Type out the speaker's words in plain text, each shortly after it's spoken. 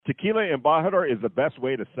Tequila Embajador is the best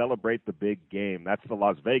way to celebrate the big game. That's the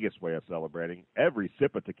Las Vegas way of celebrating. Every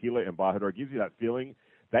sip of Tequila Embajador gives you that feeling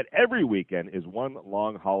that every weekend is one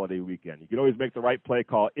long holiday weekend. You can always make the right play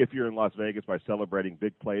call if you're in Las Vegas by celebrating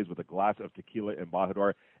big plays with a glass of Tequila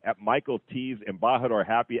Embajador at Michael T's Embajador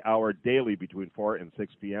Happy Hour daily between 4 and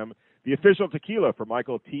 6 p.m. The official tequila for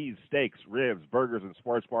Michael T's Steaks, Ribs, Burgers, and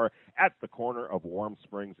Sports Bar at the corner of Warm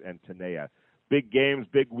Springs and Tenaya. Big games,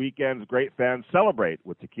 big weekends, great fans. Celebrate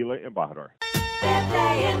with Tequila Embajador. They're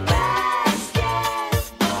playing basketball.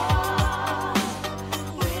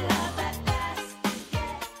 We love that basketball.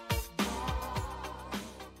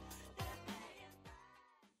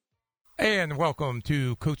 And welcome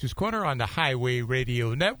to Coach's Corner on the Highway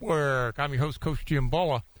Radio Network. I'm your host, Coach Jim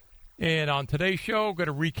Bola. And on today's show, I'm going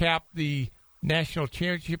to recap the national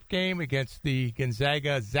championship game against the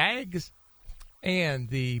Gonzaga Zags and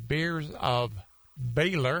the Bears of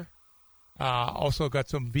Baylor. Also got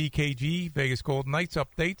some VKG, Vegas Golden Knights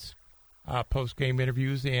updates, post-game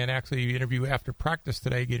interviews, and actually interview after practice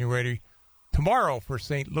today, getting ready tomorrow for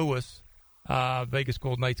St. Louis. Vegas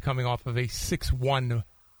Golden Knights coming off of a 6-1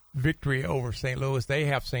 victory over St. Louis. They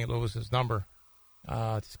have St. Louis's number.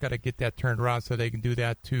 Just got to get that turned around so they can do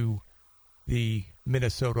that to the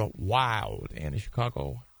Minnesota Wild and the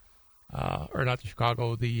Chicago,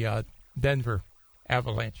 the Denver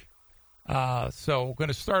Avalanche. So we're going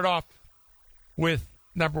to start off with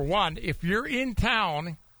number one. If you're in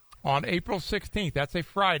town on April 16th, that's a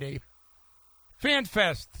Friday,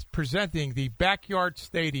 FanFest is presenting the Backyard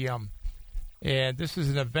Stadium. And this is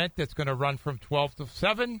an event that's going to run from 12 to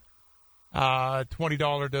 7.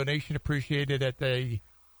 $20 donation appreciated at the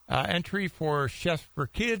entry for Chefs for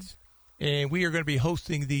Kids. And we are going to be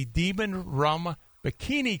hosting the Demon Rum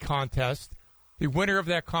Bikini Contest. The winner of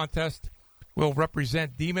that contest will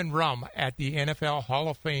represent Demon Rum at the NFL Hall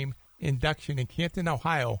of Fame induction in Canton,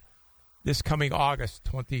 Ohio, this coming August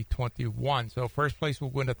 2021. So first place will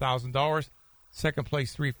win $1,000, second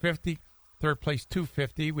place $350, third place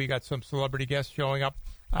 $250. We got some celebrity guests showing up.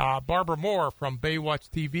 Barbara Moore from Baywatch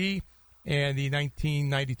TV and the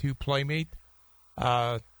 1992 Playmate.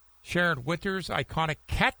 Sharon Winters, iconic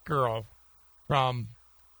cat girl from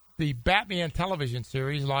the Batman television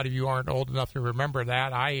series. A lot of you aren't old enough to remember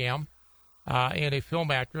that. I am. And a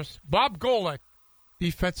film actress. Bob Golick,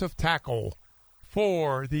 defensive tackle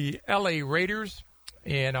for the L.A. Raiders,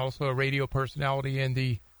 and also a radio personality in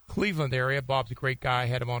the Cleveland area. Bob's a great guy. I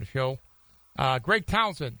had him on the show. Greg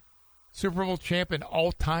Townsend, Super Bowl champ and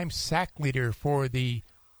all-time sack leader for the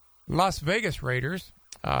Las Vegas Raiders.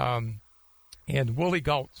 And Willie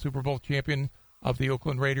Gault, Super Bowl champion of the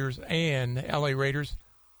Oakland Raiders and L.A. Raiders,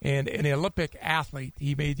 and an Olympic athlete.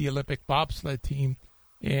 He made the Olympic bobsled team,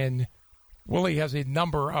 and Willie has a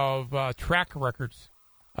number of track records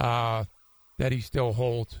that he still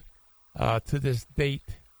holds to this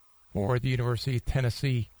date for the University of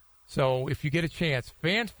Tennessee. So if you get a chance,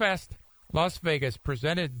 FanFest Las Vegas,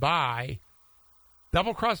 presented by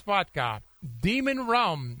Double Cross Vodka, Demon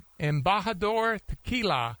Rum, Embajador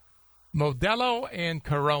Tequila, Modelo, and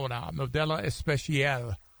Corona, Modelo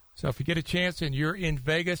Especial. So if you get a chance and you're in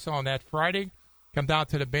Vegas on that Friday, come down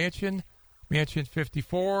to the Mansion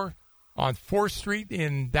 54, on 4th Street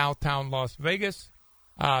in downtown Las Vegas.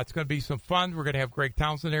 It's going to be some fun. We're going to have Greg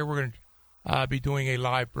Townsend there. We're going to be doing a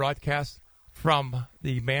live broadcast from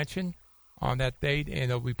the Mansion on that date, and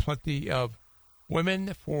there'll be plenty of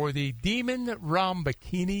women for the Demon Rum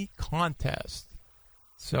Bikini Contest.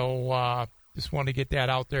 So just want to get that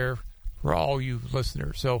out there for all you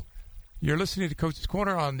listeners. So you're listening to Coach's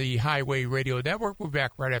Corner on the Highway Radio Network. We'll be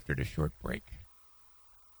back right after this short break.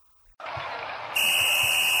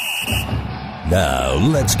 Now,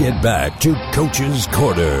 let's get back to Coach's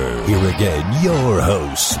Corner. Here again, your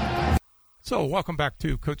host. So, welcome back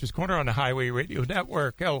to Coach's Corner on the Highway Radio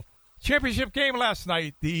Network. Championship game last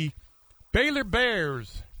night. The Baylor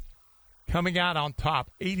Bears coming out on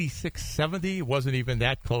top, 86-70. Wasn't even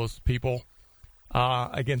that close, people,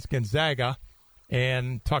 against Gonzaga.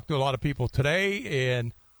 And talked to a lot of people today.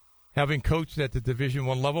 And having coached at the Division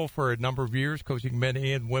I level for a number of years, coaching men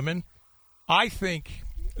and women, I think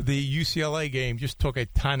the UCLA game just took a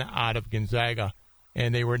ton out of Gonzaga,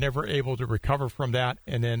 and they were never able to recover from that.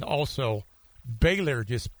 And then also, Baylor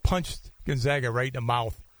just punched Gonzaga right in the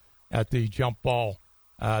mouth at the jump ball.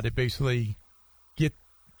 They basically get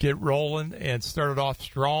rolling and started off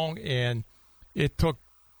strong, and it took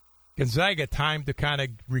Gonzaga time to kind of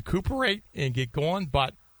recuperate and get going,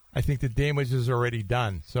 but I think the damage is already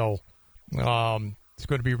done. So it's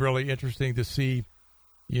going to be really interesting to see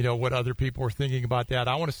what other people are thinking about that.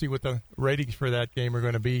 I want to see what the ratings for that game are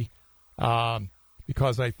going to be.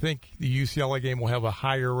 because I think the UCLA game will have a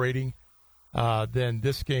higher rating than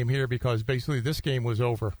this game here, because basically this game was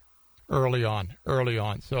over early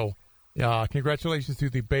on. So congratulations to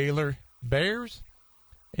the Baylor Bears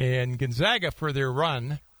and Gonzaga for their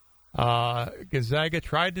run. Gonzaga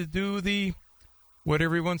tried to do what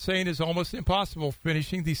everyone's saying is almost impossible,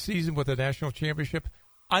 finishing the season with a national championship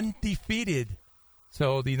undefeated.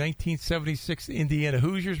 So the 1976 Indiana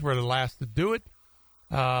Hoosiers were the last to do it.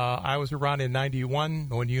 I was around in 91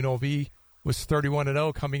 when UNLV was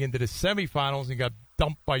 31-0 coming into the semifinals and got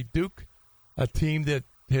dumped by Duke, a team that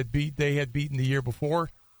they had beaten the year before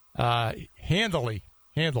handily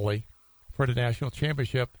for the national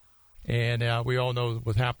championship. And we all know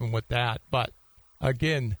what happened with that. But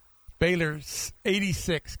again, Baylor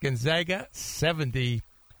 86, Gonzaga 70.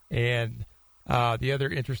 And the other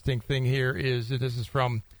interesting thing here is that this is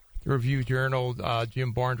from the Review Journal,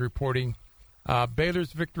 Jim Barnes reporting,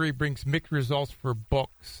 Baylor's victory brings mixed results for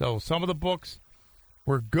books. So some of the books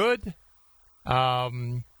were good.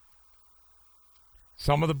 Some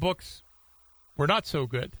of the books were not so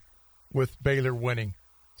good with Baylor winning.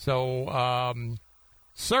 So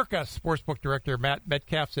Circa Sportsbook Director Matt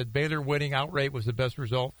Metcalf said Baylor winning outright was the best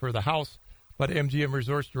result for the house, but MGM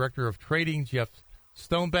Resorts Director of Trading Jeff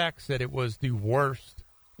Stoneback said it was the worst.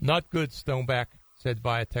 Not good, Stoneback said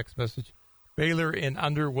via text message. Baylor in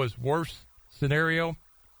under was worse scenario.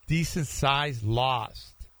 Decent size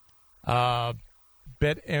lost.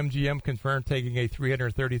 Bet MGM confirmed taking a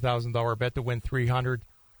 $330,000 bet to win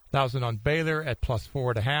 $300,000 on Baylor at plus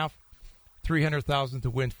 4.5. $300,000 to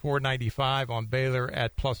win $495 on Baylor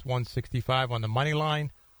at plus 165 on the money line.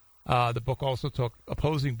 The book also took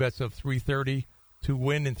opposing bets of $330 to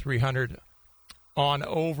win and $300 on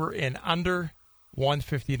over and under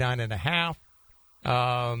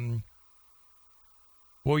 159.5.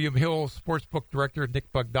 William Hill Sportsbook Director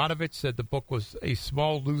Nick Bogdanovich said the book was a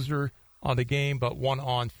small loser on the game, but won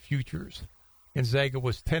on futures. Gonzaga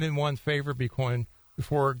was 10-1 favorite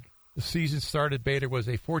before the season started. Baylor was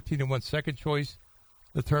a 14-1 second choice.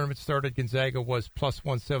 The tournament started. Gonzaga was plus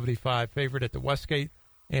 175 favorite at the Westgate,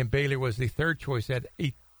 and Baylor was the third choice at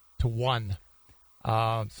 8-1.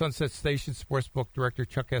 Sunset Station Sportsbook Director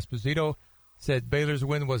Chuck Esposito said Baylor's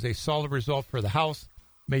win was a solid result for the house,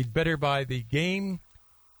 made better by the game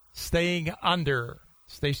staying under.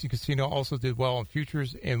 Station Casino also did well on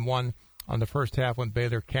futures and won on the first half when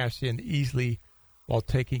Baylor cashed in easily while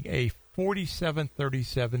taking a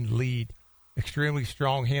 47-37 lead. Extremely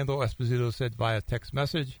strong handle, Esposito said via text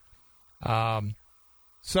message.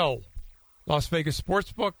 So, Las Vegas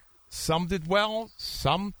Sportsbook, some did well,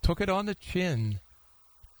 some took it on the chin,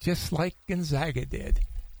 just like Gonzaga did.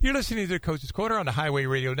 You're listening to the Coach's Corner on the Highway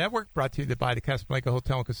Radio Network, brought to you by the Casablanca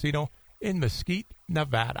Hotel and Casino in Mesquite,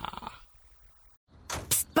 Nevada.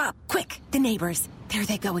 Psst, Bob, quick, the neighbors. There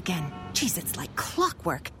they go again. Jeez, it's like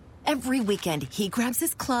clockwork. Every weekend, he grabs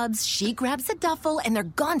his clubs, she grabs a duffel, and they're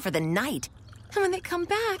gone for the night. And when they come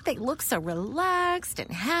back, they look so relaxed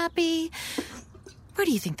and happy. Where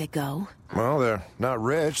do you think they go? Well, they're not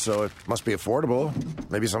rich, so it must be affordable.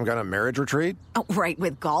 Maybe some kind of marriage retreat? Oh, right,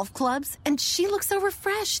 with golf clubs. And she looks so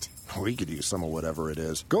refreshed. We could use some of whatever it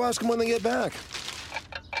is. Go ask them when they get back.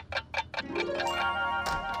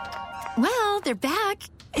 Well, they're back,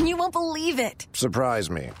 and you won't believe it. Surprise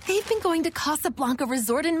me. They've been going to Casablanca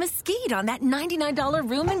Resort in Mesquite on that $99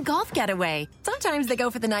 room and golf getaway. Sometimes they go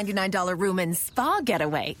for the $99 room and spa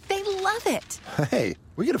getaway. They love it. Hey,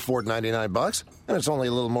 we could afford $99, and it's only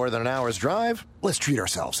a little more than an hour's drive. Let's treat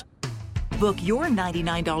ourselves. Book your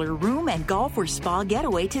 $99 room and golf or spa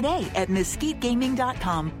getaway today at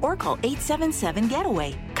MesquiteGaming.com or call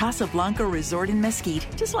 877-GETAWAY. Casablanca Resort in Mesquite,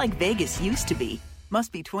 just like Vegas used to be.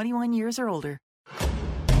 Must be 21 years or older.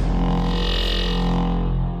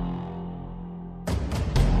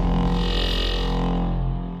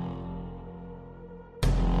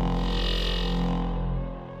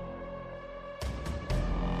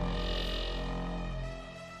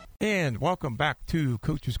 And welcome back to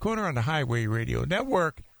Coach's Corner on the Highway Radio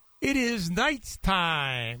Network. It is Knights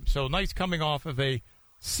time. So Knights coming off of a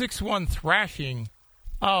 6-1 thrashing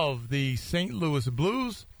of the St. Louis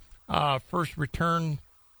Blues. First return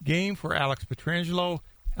game for Alex Pietrangelo.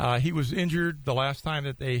 He was injured the last time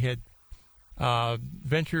that they had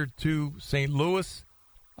ventured to St. Louis.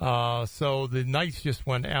 So the Knights just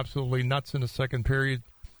went absolutely nuts in the second period.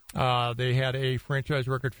 They had a franchise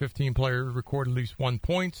record 15 players record at least 1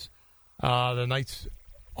 point. The Knights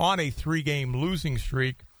on a 3-game losing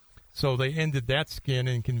streak, so they ended that skin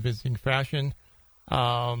in convincing fashion.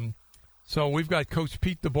 So we've got Coach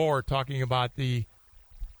Pete DeBoer talking about the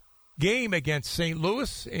game against St.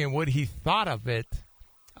 Louis and what he thought of it.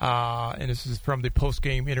 And this is from the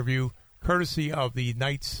post-game interview, courtesy of the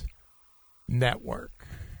Knights Network.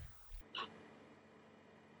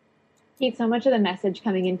 Pete, so much of the message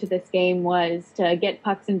coming into this game was to get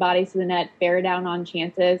pucks and bodies to the net, bear down on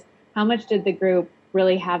chances. How much did the group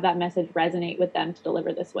really have that message resonate with them to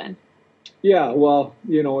deliver this win? Yeah, well,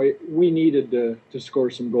 we needed to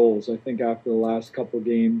score some goals. I think after the last couple of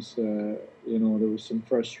games, there was some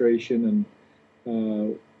frustration,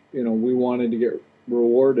 and we wanted to get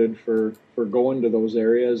rewarded for going to those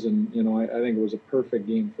areas, and I think it was a perfect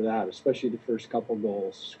game for that, especially the first couple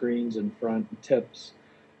goals, screens in front, tips.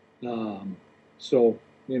 So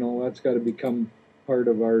that's got to become part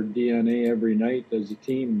of our DNA every night as a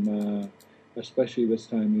team, especially this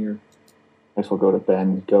time of year. Next we'll go to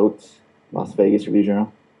Ben Goetz, Las Vegas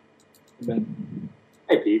Review-Journal. Ben.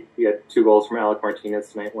 Hey, Pete. You had 2 goals from Alec Martinez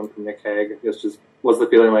tonight, 1 from Nick Hague. I guess just what's the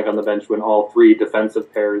feeling like on the bench when all 3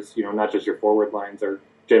 defensive pairs, not just your forward lines, are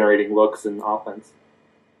generating looks and offense?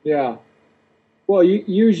 Yeah. Well,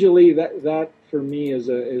 usually that for me is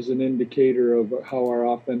an indicator of how our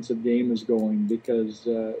offensive game is going, because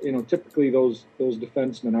typically those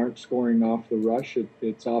defensemen aren't scoring off the rush.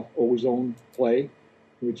 It's off O-zone play,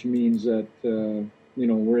 which means that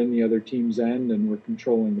we're in the other team's end and we're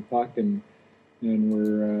controlling the puck and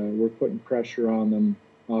we're putting pressure on them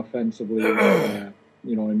offensively, in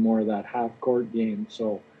more of that half court game.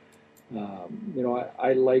 So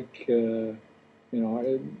I like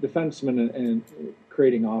defensemen and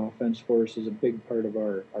creating offense for us is a big part of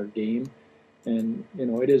our game. And,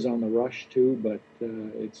 it is on the rush too, but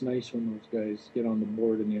it's nice when those guys get on the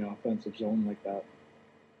board in the offensive zone like that.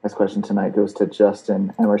 Next question tonight goes to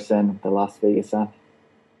Justin Emerson, the Las Vegas Sun.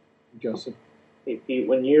 Justin. Hey, Pete,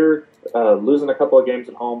 when you're losing a couple of games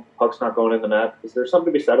at home, puck's not going in the net, is there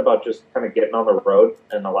something to be said about just kind of getting on the road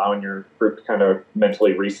and allowing your group to kind of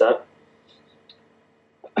mentally reset?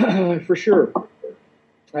 For sure.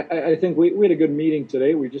 I think we had a good meeting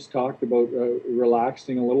today. We just talked about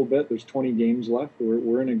relaxing a little bit. There's 20 games left.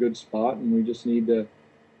 We're in a good spot, and we just need to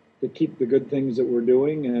keep the good things that we're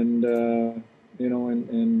doing and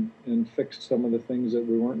and fix some of the things that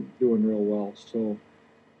we weren't doing real well. So,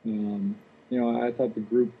 I thought the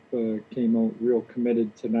group came out real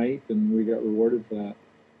committed tonight, and we got rewarded for that.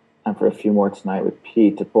 Time for a few more tonight with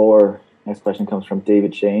Pete DeBoer. Next question comes from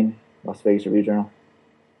David Shane, Las Vegas Review-Journal.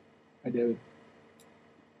 Hi, David.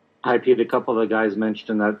 Hi, Pete. A couple of the guys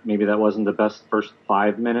mentioned that maybe that wasn't the best first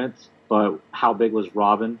 5 minutes, but how big was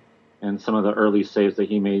Robin and some of the early saves that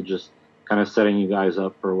he made, just kind of setting you guys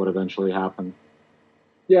up for what eventually happened?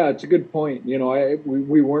 Yeah, it's a good point.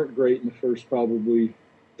 We weren't great in the first probably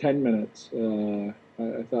 10 minutes. I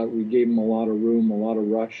thought we gave them a lot of room, a lot of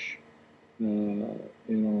rush.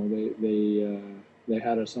 They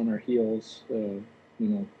had us on our heels,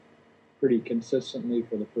 pretty consistently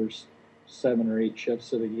for the first 7 or 8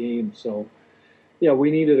 shifts of the game. So, yeah,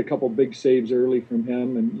 we needed a couple big saves early from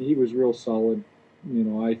him, and he was real solid.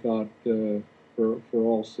 I thought for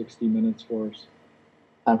all 60 minutes for us.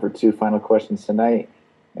 Time for 2 final questions tonight.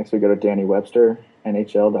 Next we go to Danny Webster,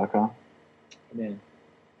 NHL.com. Man.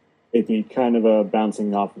 Hey, Pete, kind of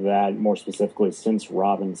bouncing off of that, more specifically, since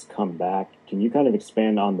Robin's come back, can you kind of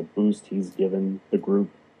expand on the boost he's given the group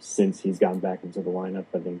since he's gotten back into the lineup?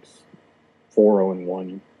 I think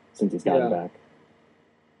 4-0-1 since he's gotten back.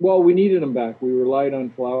 Well, we needed him back. We relied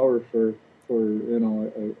on Flower for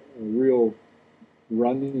a real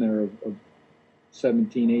run there of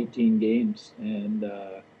 17, 18 games. And,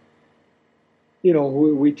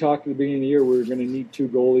 we talked at the beginning of the year we were going to need 2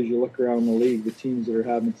 goalies. You look around the league, the teams that are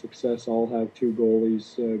having success all have 2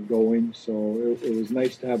 goalies going. So it was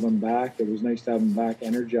nice to have him back. It was nice to have him back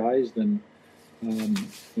energized. And,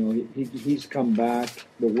 he's come back.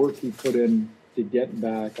 The work he put in to get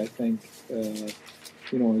back, I think, has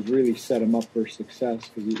really set him up for success,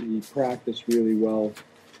 because he practiced really well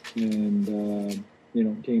and,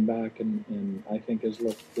 came back and I think has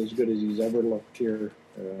looked as good as he's ever looked here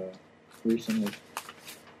recently.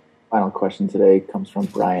 Final question today comes from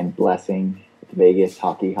Brian Blessing at the Vegas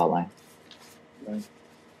Hockey Hotline. Right.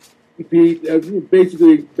 Pete,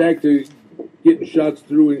 basically back to getting shots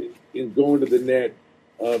through and going to the net.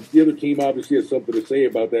 The other team obviously has something to say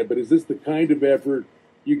about that, but is this the kind of effort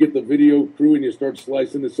you get the video crew and you start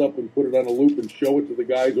slicing this up and put it on a loop and show it to the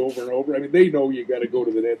guys over and over? I mean, they know you got to go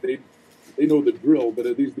to the net. They know the drill, but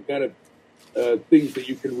are these the kind of things that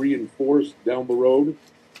you can reinforce down the road?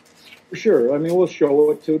 For sure. I mean, we'll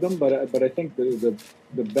show it to them, but I think the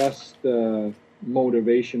best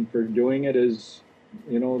motivation for doing it is,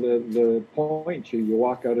 the points. You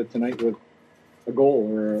walk out of tonight with a goal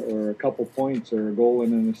or a couple points or a goal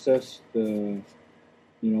and an assist.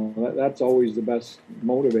 that's always the best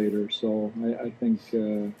motivator. So I think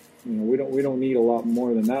we don't need a lot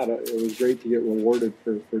more than that. It was great to get rewarded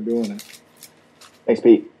for doing it. Thanks,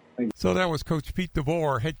 Pete. So that was Coach Pete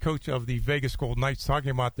DeBoer, head coach of the Vegas Golden Knights,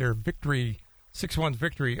 talking about their victory, 6-1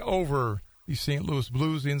 victory over the St. Louis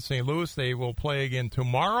Blues in St. Louis. They will play again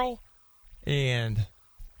tomorrow. And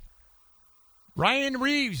Ryan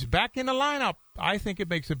Reeves back in the lineup. I think it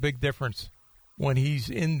makes a big difference when he's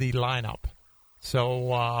in the lineup.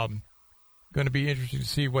 So going to be interesting to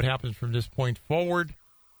see what happens from this point forward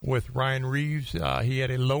with Ryan Reeves. He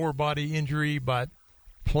had a lower body injury, but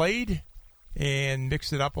played and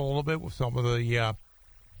mixed it up a little bit with some of the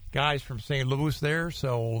guys from St. Louis there.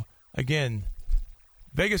 So, again,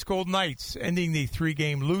 Vegas Golden Knights ending the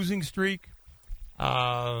 3-game losing streak.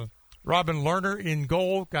 Robin Lerner in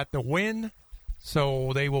goal got the win.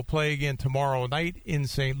 So they will play again tomorrow night in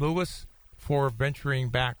St. Louis for venturing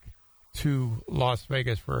back to Las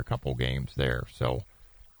Vegas for a couple games there. So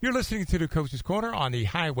you're listening to the Coach's Corner on the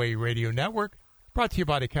Highway Radio Network, brought to you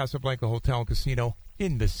by the Casablanca Hotel and Casino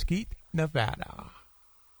in Mesquite, Nevada.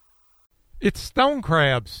 It's stone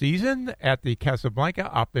crab season at the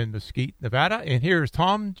Casablanca up in Mesquite, Nevada, and here's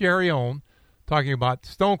Tom Gerione talking about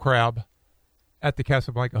stone crab at the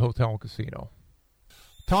Casablanca Hotel and Casino.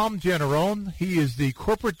 Tom Gerione, he is the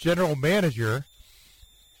corporate general manager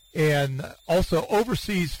and also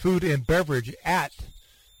oversees food and beverage at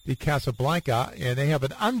the Casablanca, and they have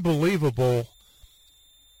an unbelievable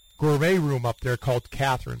gourmet room up there called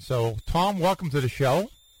Catherine. So, Tom, welcome to the show.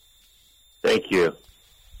 Thank you.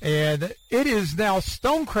 And it is now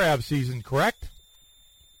stone crab season, correct?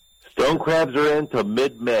 Stone crabs are in till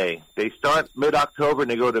mid-May. They start mid-October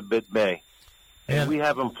and they go to mid-May. And we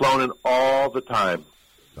have them flown in all the time.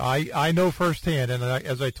 I know firsthand, and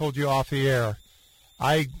as I told you off the air,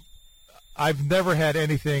 I've never had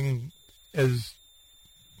anything as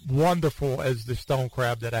wonderful as the stone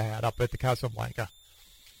crab that I had up at the Casablanca.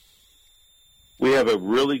 We have a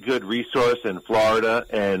really good resource in Florida,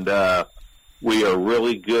 and we are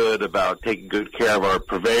really good about taking good care of our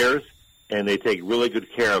purveyors, and they take really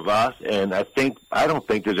good care of us. And I don't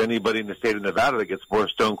think there's anybody in the state of Nevada that gets more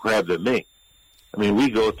stone crab than me. I mean, we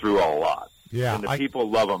go through a lot. Yeah, and the people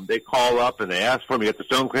love them. They call up and they ask for them. You get the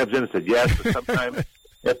stone crabs in. I said yes, but sometimes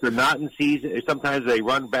if they're not in season, sometimes they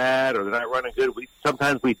run bad or they're not running good.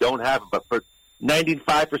 Sometimes we don't have them, but for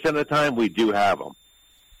 95% of the time, we do have them.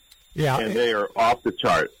 Yeah, and they are off the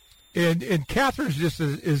chart. And Catherine's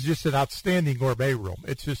is just an outstanding gourmet room.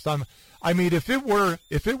 It's just I mean, if it were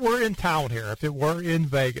in town here, if it were in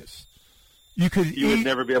Vegas, you would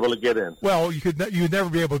never be able to get in. Well, you'd never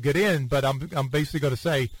be able to get in. But I'm basically going to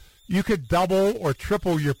say you could double or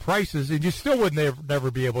triple your prices, and you still would never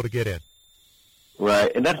be able to get in.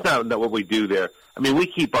 Right, and that's not what we do there. I mean, we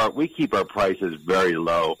keep our prices very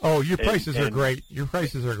low. Oh, your prices are great. Your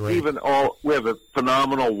prices are great. We have a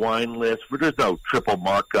phenomenal wine list. There's no triple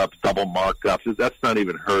markups, double markups. That's not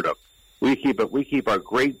even heard of. We keep our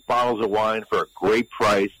great bottles of wine for a great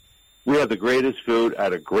price. We have the greatest food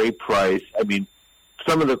at a great price. I mean,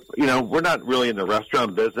 some of we're not really in the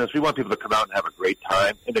restaurant business. We want people to come out and have a great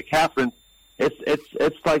time. And the Catherine,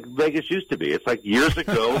 it's like Vegas used to be. It's like years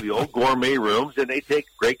ago, the old gourmet rooms, and they take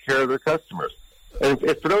great care of their customers. And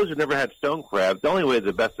for those who've never had stone crab, the only way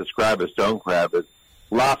to best describe a stone crab is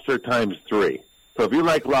lobster times 3. So if you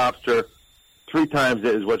like lobster, 3 times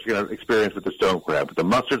is what you're going to experience with the stone crab. With the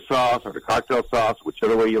mustard sauce or the cocktail sauce,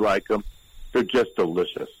 whichever way you like them, they're just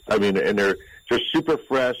delicious. I mean, and they're super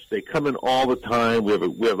fresh. They come in all the time. We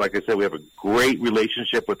have, like I said, we have a great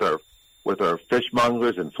relationship with our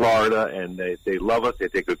fishmongers in Florida, and they love us. They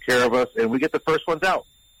take good care of us, and we get the first ones out.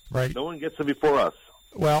 Right. No one gets them before us.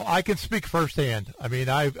 Well, I can speak firsthand. I mean,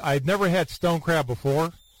 I'd never had stone crab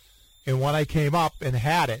before, and when I came up and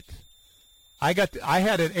had it, I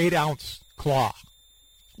had an 8-ounce claw,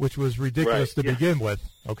 which was ridiculous to begin with.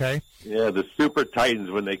 Okay. Yeah, the super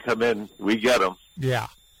titans, when they come in, we get them. Yeah,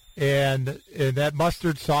 and that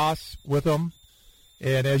mustard sauce with them.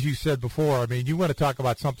 And as you said before, I mean, you want to talk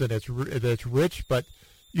about something that's rich, but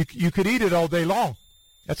you could eat it all day long.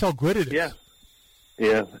 That's how good it is.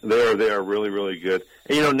 Yeah, they are really, really good.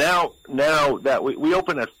 And now that we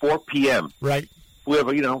open at 4 p.m. Right. We have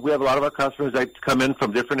a lot of our customers that come in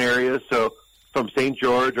from different areas. So from St.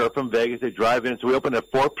 George or from Vegas, they drive in. So we open at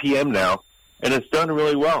 4 p.m. now, and it's done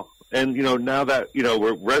really well. And now that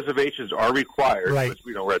reservations are required, right.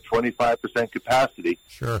 We're at 25% capacity.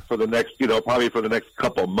 Sure. For the next, probably for the next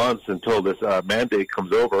couple of months until this mandate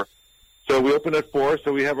comes over. So we open at 4.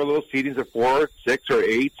 So we have our little seatings at 4, 6, or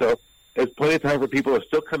 8. So there's plenty of time for people to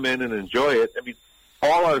still come in and enjoy it. I mean,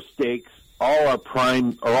 all our steaks all our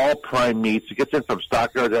prime meats. It gets in from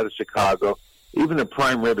stockyards out of Chicago. Even the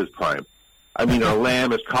prime rib is prime. I mean, our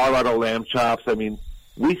lamb is Colorado lamb chops. I mean,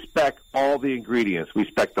 we spec all the ingredients. We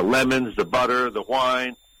spec the lemons, the butter, the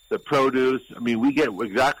wine, the produce. I mean, we get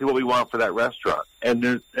exactly what we want for that restaurant.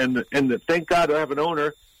 And thank God I have an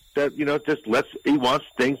owner that, he wants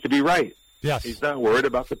things to be right. Yes. He's not worried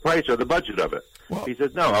about the price or the budget of it. Well, he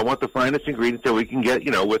says, no, I want the finest ingredients that we can get,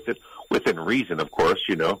 within reason, of course,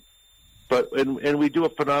 But and we do a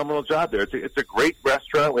phenomenal job there. It's a great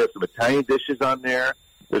restaurant. We have some Italian dishes on there.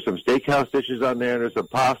 There's some steakhouse dishes on there. There's some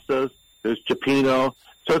pastas. There's cioppino.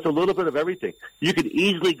 So it's a little bit of everything. You could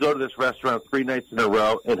easily go to this restaurant 3 nights in a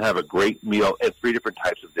row and have a great meal and 3 different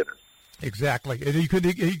types of dinners. Exactly. And you can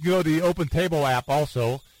go to the Open Table app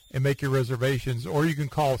also and make your reservations, or you can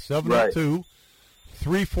call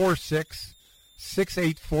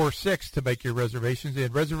 702-346-6846 to make your reservations.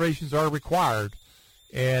 And reservations are required.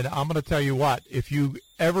 And I'm going to tell you what, if you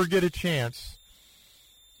ever get a chance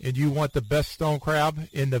and you want the best stone crab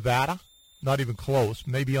in Nevada, not even close,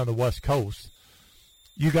 maybe on the West Coast,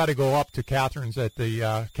 you got to go up to Catherine's at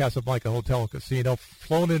the Casablanca Hotel and Casino.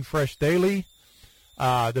 Flown in fresh daily.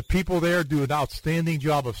 The people there do an outstanding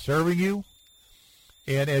job of serving you.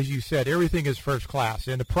 And as you said, everything is first class.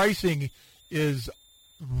 And the pricing is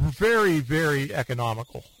very, very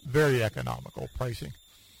economical. Very economical pricing.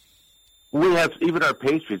 We have even our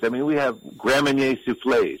pastries. I mean, we have Grand Marnier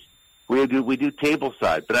soufflés. We do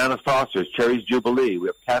tableside, banana saucers, cherries jubilee. We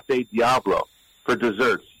have Cafe Diablo for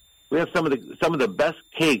desserts. We have some of the best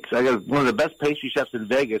cakes. I got one of the best pastry chefs in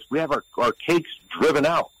Vegas. We have our cakes driven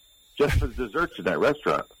out just for the desserts in that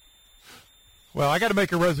restaurant. Well, I got to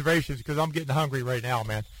make a reservation because I'm getting hungry right now,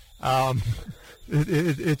 man.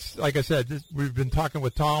 It's like I said, we've been talking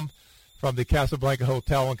with Tom from the Casablanca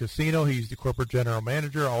Hotel and Casino. He's the corporate general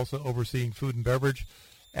manager, also overseeing food and beverage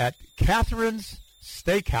at Catherine's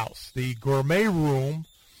Steakhouse, the gourmet room.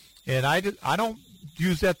 And I don't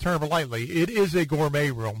use that term lightly. It is a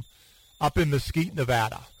gourmet room up in Mesquite,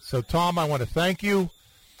 Nevada. So, Tom, I want to thank you.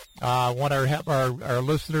 I want to have our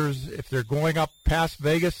listeners, if they're going up past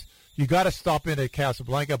Vegas, you got to stop in at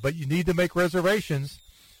Casablanca, but you need to make reservations.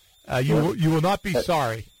 You will not be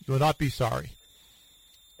sorry. You will not be sorry.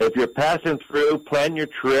 If you're passing through, plan your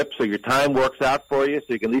trip so your time works out for you, so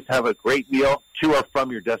you can at least have a great meal to or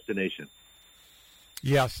from your destination.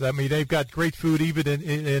 Yes, I mean they've got great food even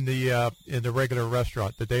in the regular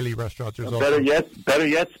restaurant, the daily restaurant. Better yet,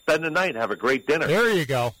 spend the night, have a great dinner. There you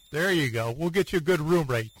go. We'll get you a good room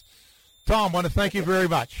rate. Tom, want to thank you very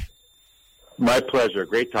much. My pleasure.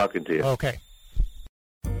 Great talking to you. Okay.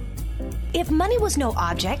 If money was no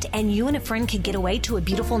object and you and a friend could get away to a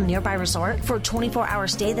beautiful nearby resort for a 24-hour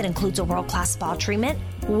stay that includes a world-class spa treatment,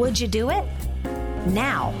 would you do it?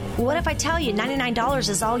 Now, what if I tell you $99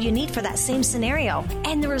 is all you need for that same scenario,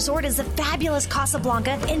 and the resort is a fabulous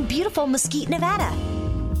Casablanca in beautiful Mesquite, Nevada?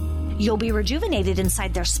 You'll be rejuvenated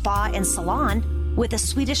inside their spa and salon with a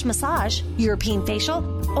Swedish massage, European facial,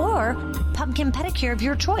 or pumpkin pedicure of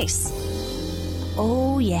your choice.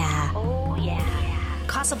 Oh, yeah.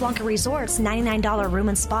 Casablanca Resort's $99 room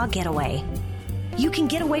and spa getaway. You can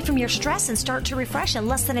get away from your stress and start to refresh in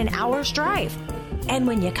less than an hour's drive. And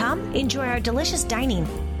when you come, enjoy our delicious dining,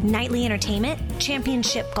 nightly entertainment,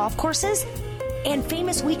 championship golf courses, and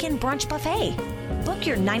famous weekend brunch buffet. Book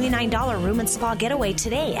your $99 room and spa getaway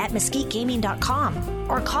today at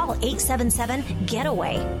mesquitegaming.com or call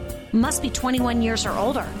 877-GETAWAY. Must be 21 years or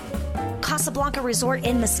older. Casablanca Resort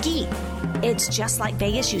in Mesquite. It's just like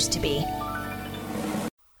Vegas used to be.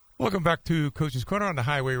 Welcome back to Coach's Corner on the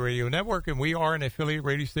Highway Radio Network, and we are an affiliate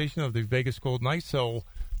radio station of the Vegas Golden Knights. So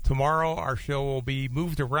tomorrow our show will be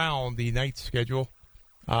moved around the Knights schedule,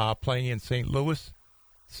 playing in St. Louis.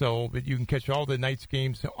 So but you can catch all the Knights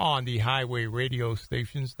games on the Highway Radio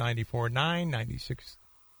stations, 94.9,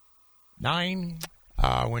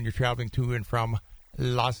 96.9, when you're traveling to and from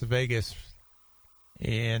Las Vegas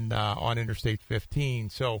and on Interstate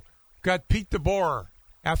 15. So got Pete DeBoer.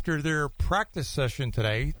 After their practice session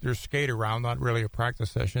today, their skate around, not really a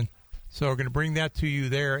practice session. So we're going to bring that to you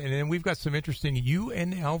there. And then we've got some interesting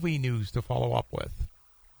UNLV news to follow up with.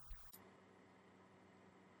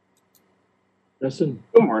 Listen.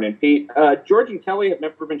 Good morning, Pete. George and Kelly have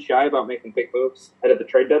never been shy about making big moves ahead of the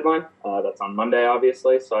trade deadline. That's on Monday,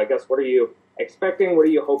 obviously. So I guess what are you expecting? What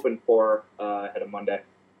are you hoping for ahead of Monday?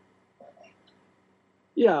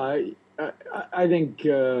 Yeah, I think...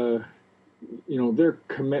 their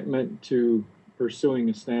commitment to pursuing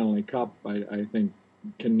a Stanley Cup, I think,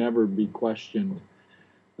 can never be questioned.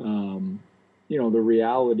 The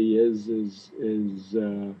reality is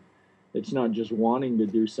it's not just wanting to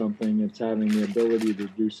do something, it's having the ability to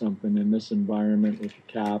do something in this environment with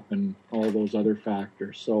the cap and all those other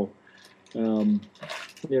factors. So, I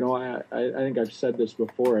think I've said this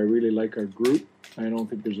before. I really like our group. I don't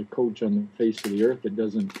think there's a coach on the face of the earth that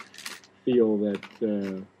doesn't feel that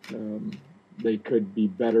they could be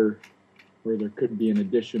better, or there could be an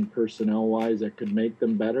addition personnel-wise that could make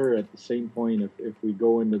them better. At the same point, if we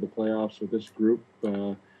go into the playoffs with this group,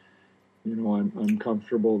 I'm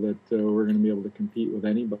comfortable that we're going to be able to compete with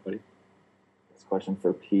anybody. This question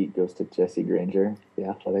for Pete goes to Jesse Granger, The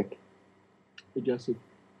Athletic. Hey, Jesse.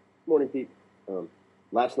 Morning, Pete.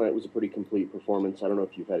 Last night was a pretty complete performance. I don't know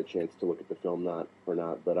if you've had a chance to look at the film or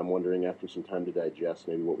not, but I'm wondering, after some time to digest,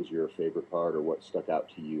 maybe what was your favorite part or what stuck out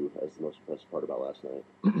to you as the most impressive part about last night?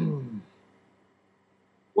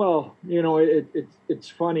 Well, it's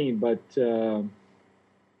funny, but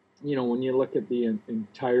when you look at the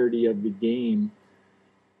entirety of the game,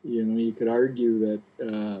 you could argue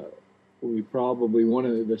that we probably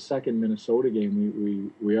the second Minnesota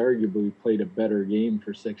game, we arguably played a better game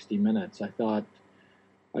for 60 minutes. I thought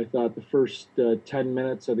the first 10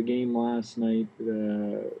 minutes of the game last night,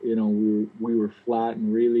 we were flat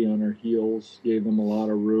and really on our heels, gave them a lot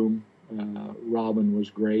of room. Robin was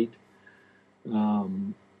great.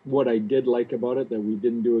 What I did like about it that we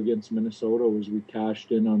didn't do against Minnesota was we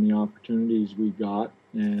cashed in on the opportunities we got,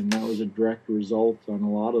 and that was a direct result on a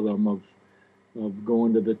lot of them of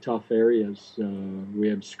going to the tough areas. We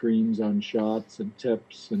had screens on shots and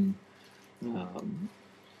tips and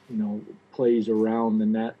plays around the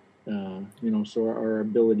net. So our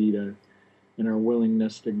ability to and our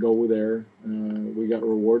willingness to go there, we got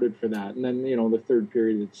rewarded for that. And then the third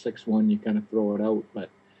period at 6-1, you kind of throw it out, but.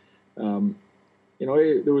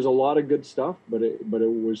 There was a lot of good stuff, but it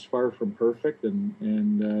was far from perfect.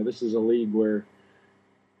 And this is a league where,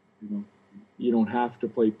 you don't have to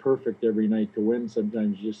play perfect every night to win.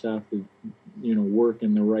 Sometimes you just have to, work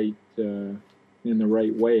in the right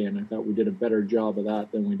way. And I thought we did a better job of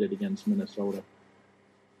that than we did against Minnesota.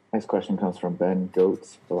 Next question comes from Ben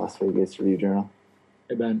Goetz, the Las Vegas Review-Journal.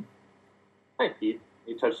 Hey, Ben. Hi, Pete.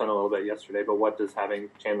 You touched on it a little bit yesterday, but what does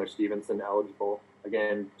having Chandler Stevenson eligible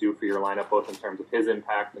again do for your lineup, both in terms of his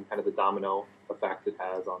impact and kind of the domino effect it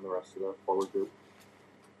has on the rest of the forward group?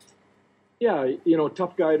 Yeah,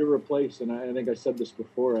 tough guy to replace, and I think I said this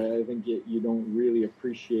before. I think you don't really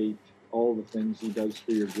appreciate all the things he does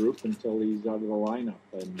for your group until he's out of the lineup,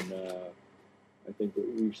 and I think that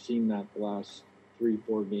we've seen that the last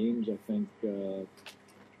 3-4 games. I think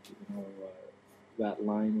that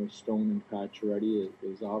line with Stone and Pacioretty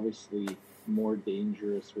is obviously more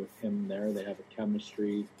dangerous with him there. They have a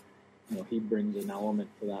chemistry. He brings an element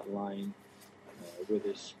to that line with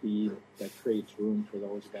his speed that creates room for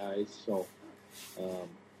those guys. So,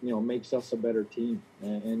 makes us a better team.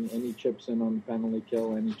 And he chips in on the penalty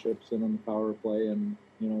kill, and he chips in on the power play, and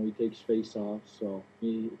he takes face-offs. So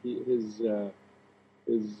his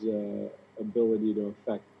ability to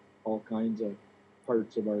affect all kinds of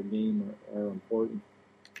parts of our game are important.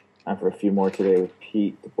 Time for a few more today with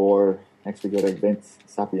Pete DeBoer. Next we go to Vince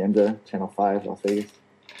Sapienza, Channel 5, Las Vegas.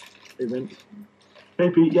 Hey, Vince.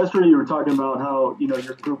 Hey, Pete. Yesterday you were talking about how,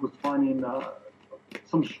 your group was finding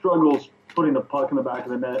some struggles putting the puck in the back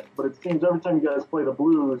of the net, but it seems every time you guys play the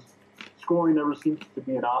Blues, scoring never seems to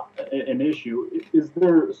be an issue. Is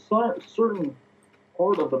there a certain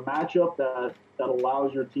part of the matchup that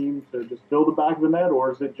allows your team to just fill the back of the net,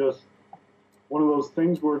 or is it just one of those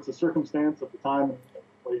things where it's a circumstance of the time and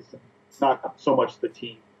place, and it's not so much the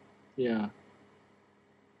team? Yeah.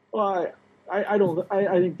 Well, I don't.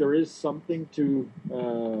 I think there is something to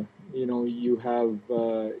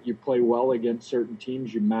you play well against certain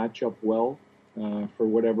teams, you match up well for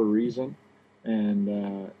whatever reason,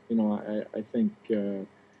 and I think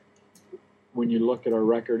when you look at our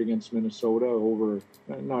record against Minnesota over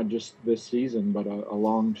not just this season but a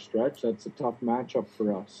long stretch, that's a tough matchup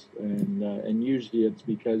for us, and usually it's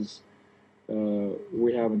because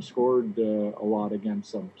we haven't scored a lot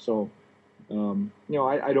against them. So,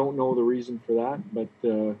 I don't know the reason for that, but,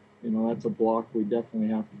 that's a block we definitely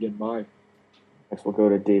have to get by. Next we'll go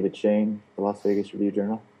to David Shane, the Las Vegas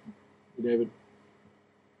Review-Journal. Hey, David.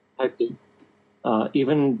 Hi, Pete.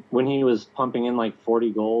 Even when he was pumping in like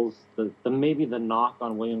 40 goals, maybe the knock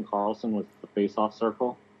on William Karlsson was the face-off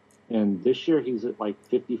circle. And this year he's at like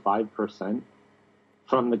 55%.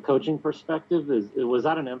 From the coaching perspective, was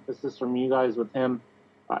that an emphasis from you guys with him?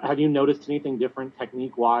 Have you noticed anything different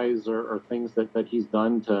technique-wise or things that he's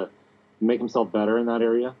done to make himself better in that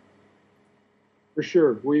area? For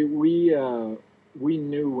sure. We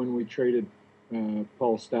knew when we traded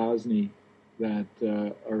Paul Stastny that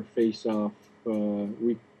our face-off,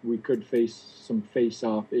 we we could face some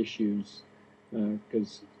face-off issues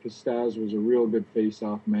because Stas was a real good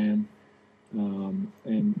face-off man,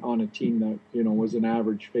 and on a team that was an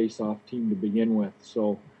average face-off team to begin with.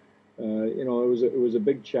 So it was a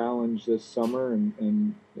big challenge this summer,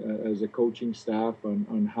 and as a coaching staff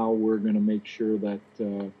on how we're going to make sure that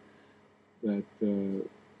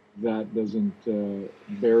that doesn't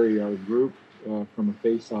bury our group from a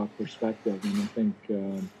face-off perspective. And I think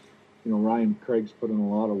Ryan Craig's put in a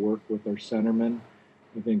lot of work with our centermen.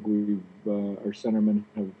 I think our centermen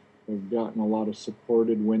have gotten a lot of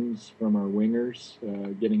supported wins from our wingers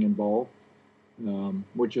getting involved,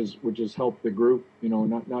 which has helped the group.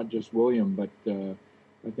 Not just William, but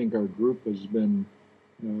I think our group has been.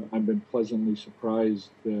 I've been pleasantly surprised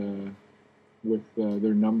with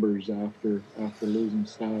their numbers after losing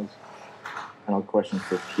Stas. Final question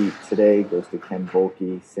for Pete today goes to Ken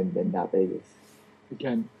Volke, Sinbin.Vegas.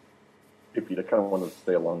 Ken. If you kind of want to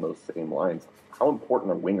stay along those same lines, how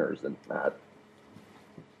important are wingers in that?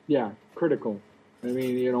 Yeah, critical. I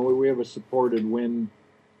mean, we have a supported win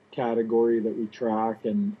category that we track,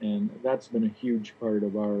 and that's been a huge part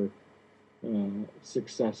of our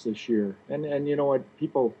success this year. And you know what,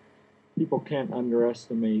 people can't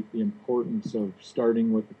underestimate the importance of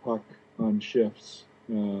starting with the puck on shifts,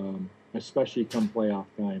 especially come playoff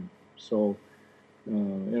time. So,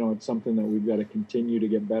 it's something that we've got to continue to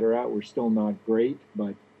get better at. We're still not great,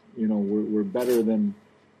 but, we're better than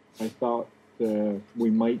I thought we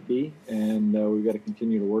might be, and we've got to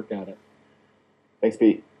continue to work at it. Thanks,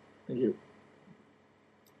 Pete. Thank you.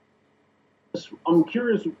 I'm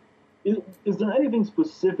curious, is there anything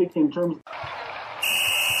specific in terms of...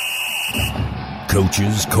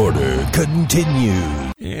 Coach's Corner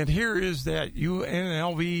continues. And here is that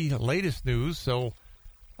UNLV latest news. So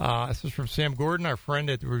this is from Sam Gordon, our friend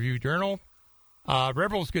at the Review Journal.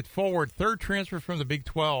 Rebels get forward third transfer from the Big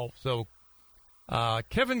 12. So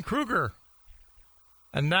Kevin Kruger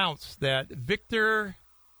announced that Victor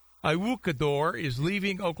Iwukador is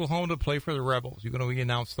leaving Oklahoma to play for the Rebels. You're going to be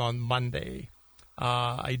announced on Monday.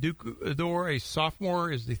 Iwukador, a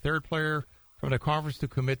sophomore, is the third player from the conference to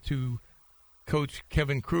commit to Coach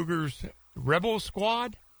Kevin Kruger's Rebels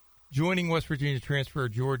squad, joining West Virginia transfer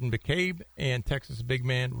Jordan McCabe and Texas big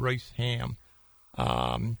man Royce Ham.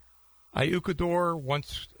 Iwukador,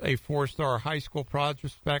 once a four-star high school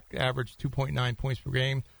prospect, averaged 2.9 points per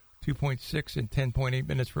game, 2.6 and 10.8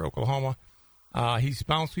 minutes for Oklahoma. He's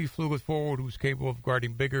bouncy, fluid forward who's capable of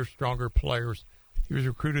guarding bigger, stronger players. He was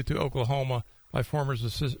recruited to Oklahoma by former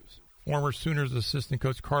Sooners assistant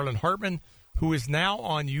coach Carlin Hartman, who is now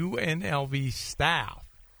on UNLV staff.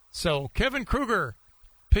 So Kevin Kruger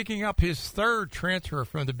picking up his third transfer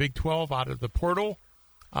from the Big 12 out of the portal.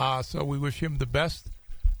 So we wish him the best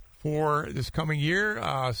for this coming year.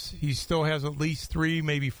 He still has at least 3,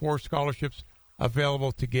 maybe 4 scholarships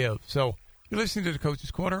available to give. So you're listening to the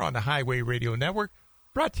Coach's Corner on the Highway Radio Network,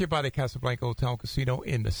 brought to you by the Casablanca Hotel and Casino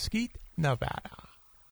in Mesquite, Nevada.